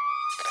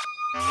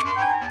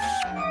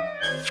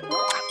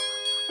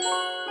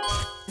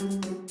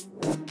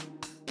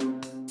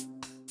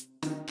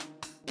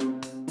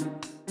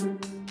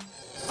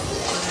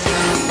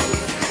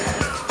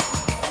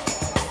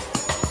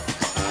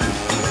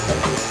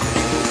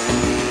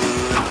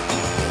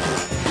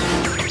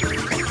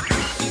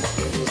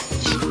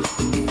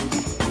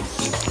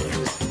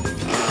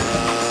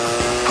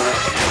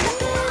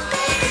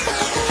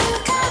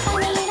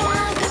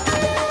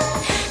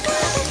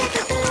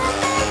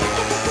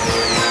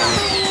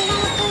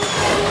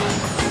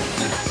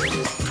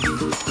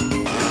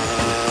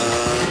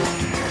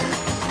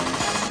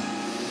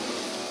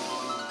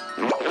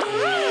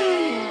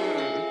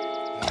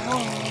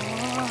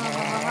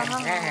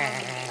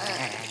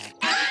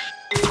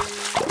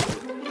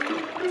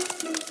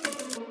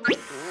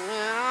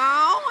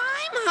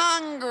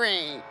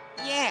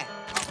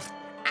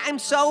 I'm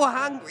so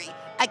hungry.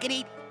 I could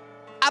eat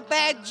a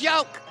bad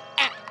joke.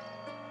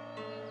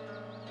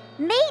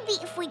 Maybe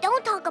if we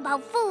don't talk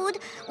about food,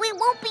 we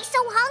won't be so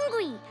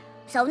hungry.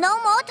 So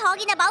no more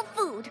talking about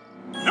food.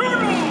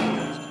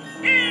 Noodles!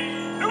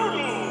 Eat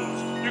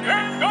noodles! You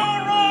can't go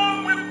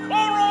wrong with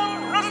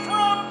Coron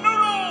Restaurant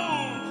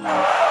noodles!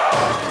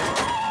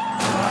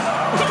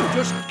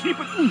 Just keep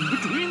it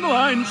between the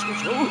lines,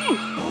 so.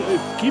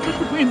 Keep it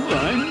between the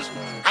lines.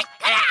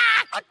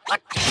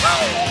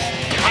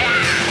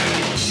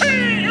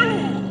 Hey, you!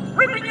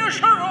 Ripping your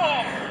shirt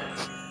off!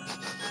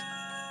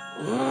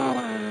 You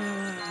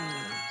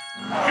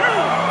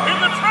in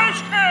the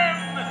trash can!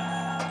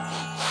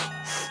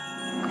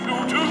 You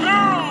two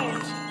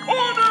girls,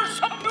 order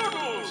some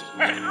noodles!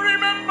 And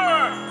remember,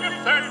 if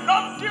they're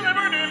not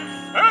delivered in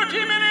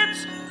 30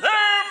 minutes,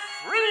 they're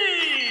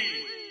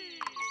free!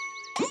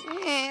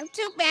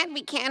 Too bad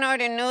we can't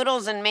order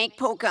noodles and make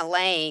Pucca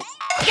late.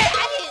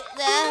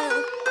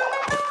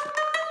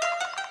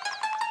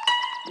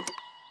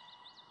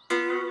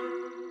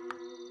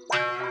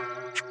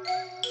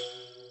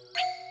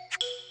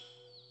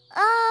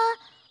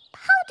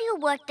 How do you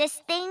work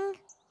this thing?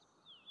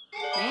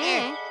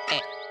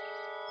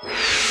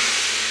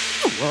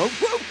 Whoa,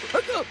 whoa,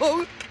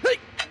 oh, hey.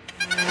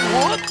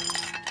 What?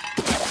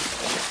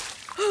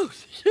 Oh,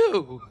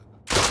 you.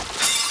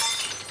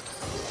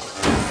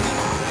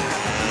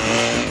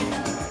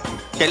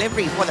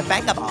 Delivery for the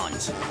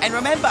vagabonds. And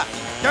remember,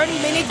 30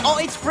 minutes or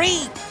it's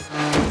free.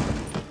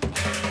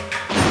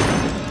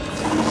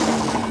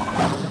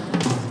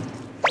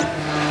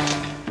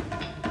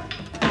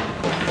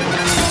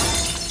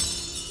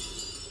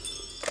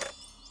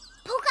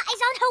 Pucca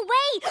is on her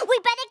way. We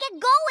better get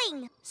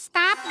going.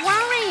 Stop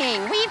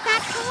worrying. We've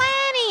got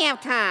plenty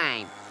of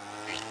time.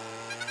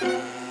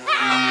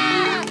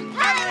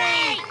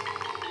 Hurry!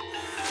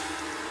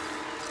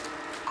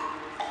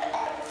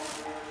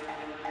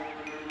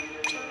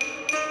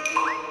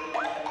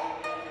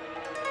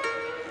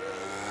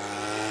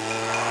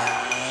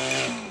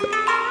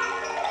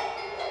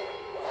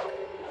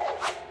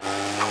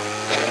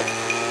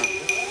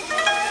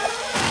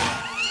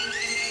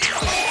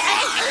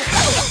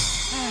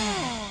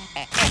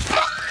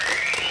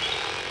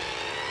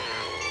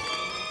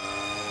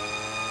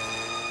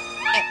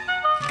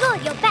 Good,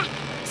 you're back.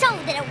 So,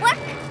 did it work?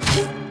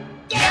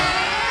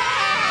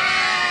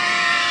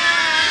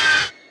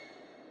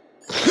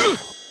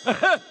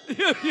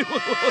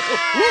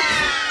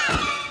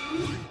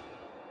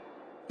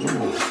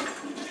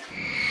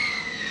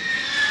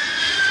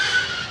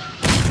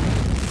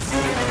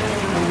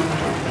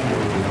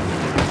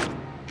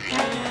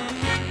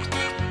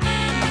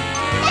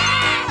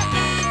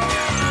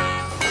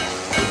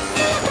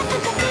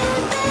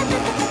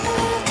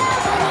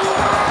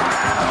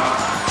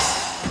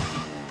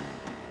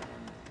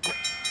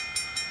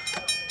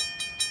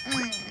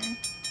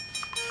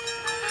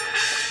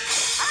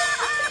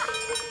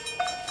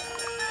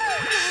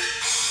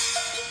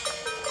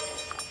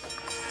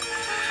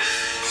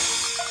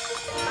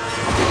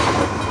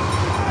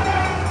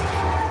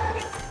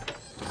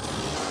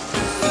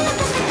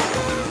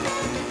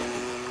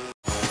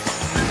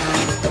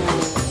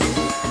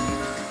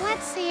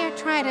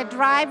 Try to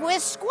drive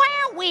with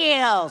square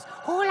wheels.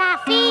 Hula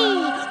fee,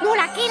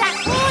 mula kila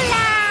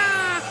kula,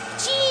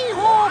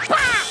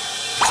 chi-ho-pa.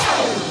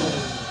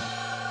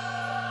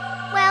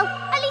 Well,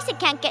 at least it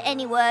can't get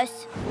any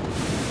worse.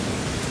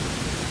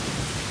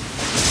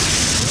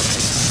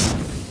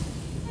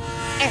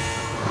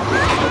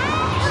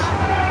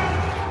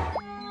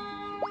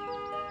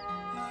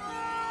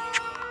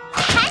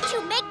 Can't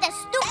you make the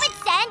stupid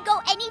sand go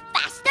any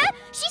faster?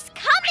 She's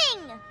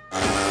coming!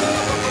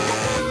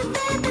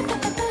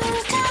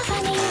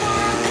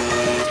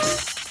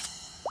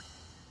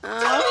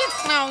 Oh,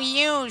 it's no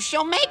use.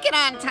 She'll make it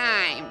on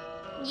time.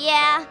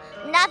 Yeah,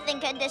 nothing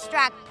can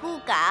distract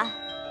Pucca.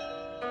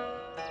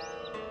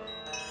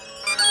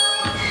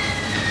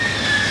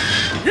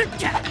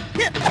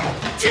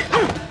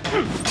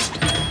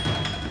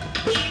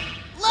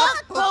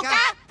 Look,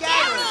 Pucca!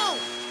 Carol!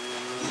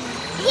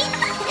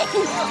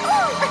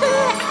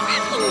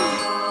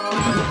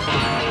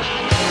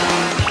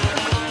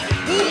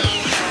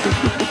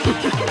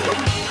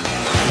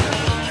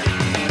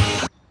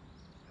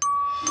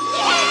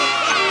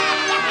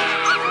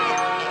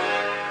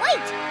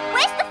 Wait,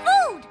 where's the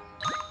food?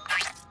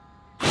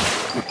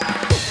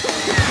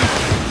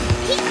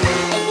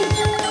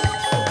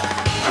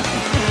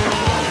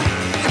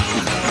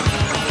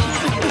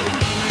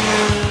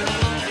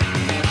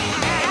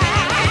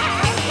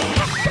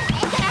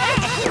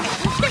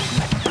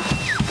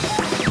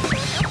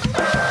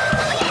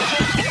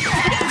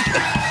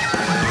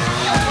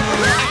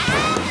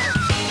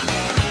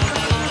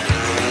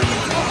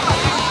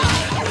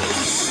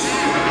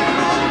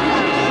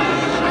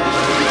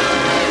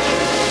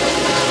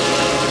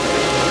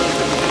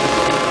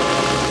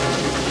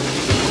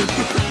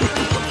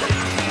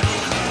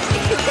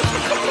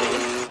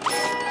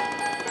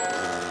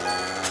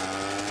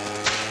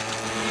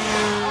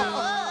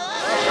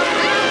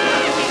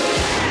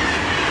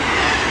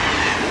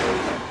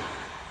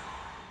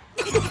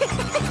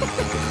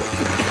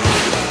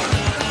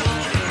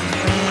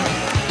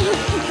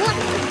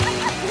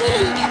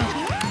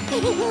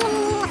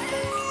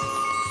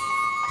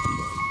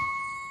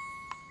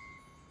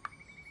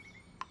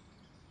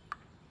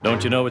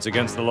 Don't you know it's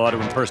against the law to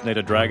impersonate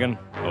a dragon?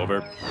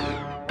 Over.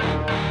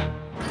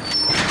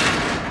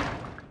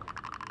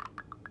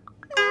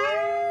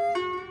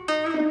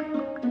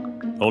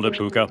 Hold it,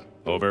 Pucca.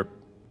 Over.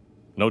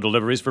 No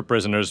deliveries for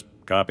prisoners.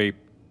 Copy.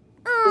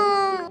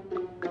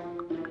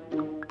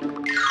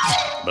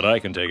 But I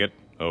can take it.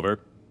 Over.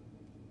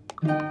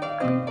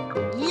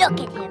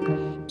 Look at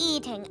him,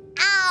 eating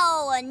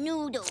our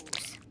noodles.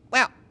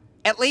 Well,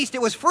 at least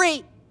it was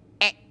free.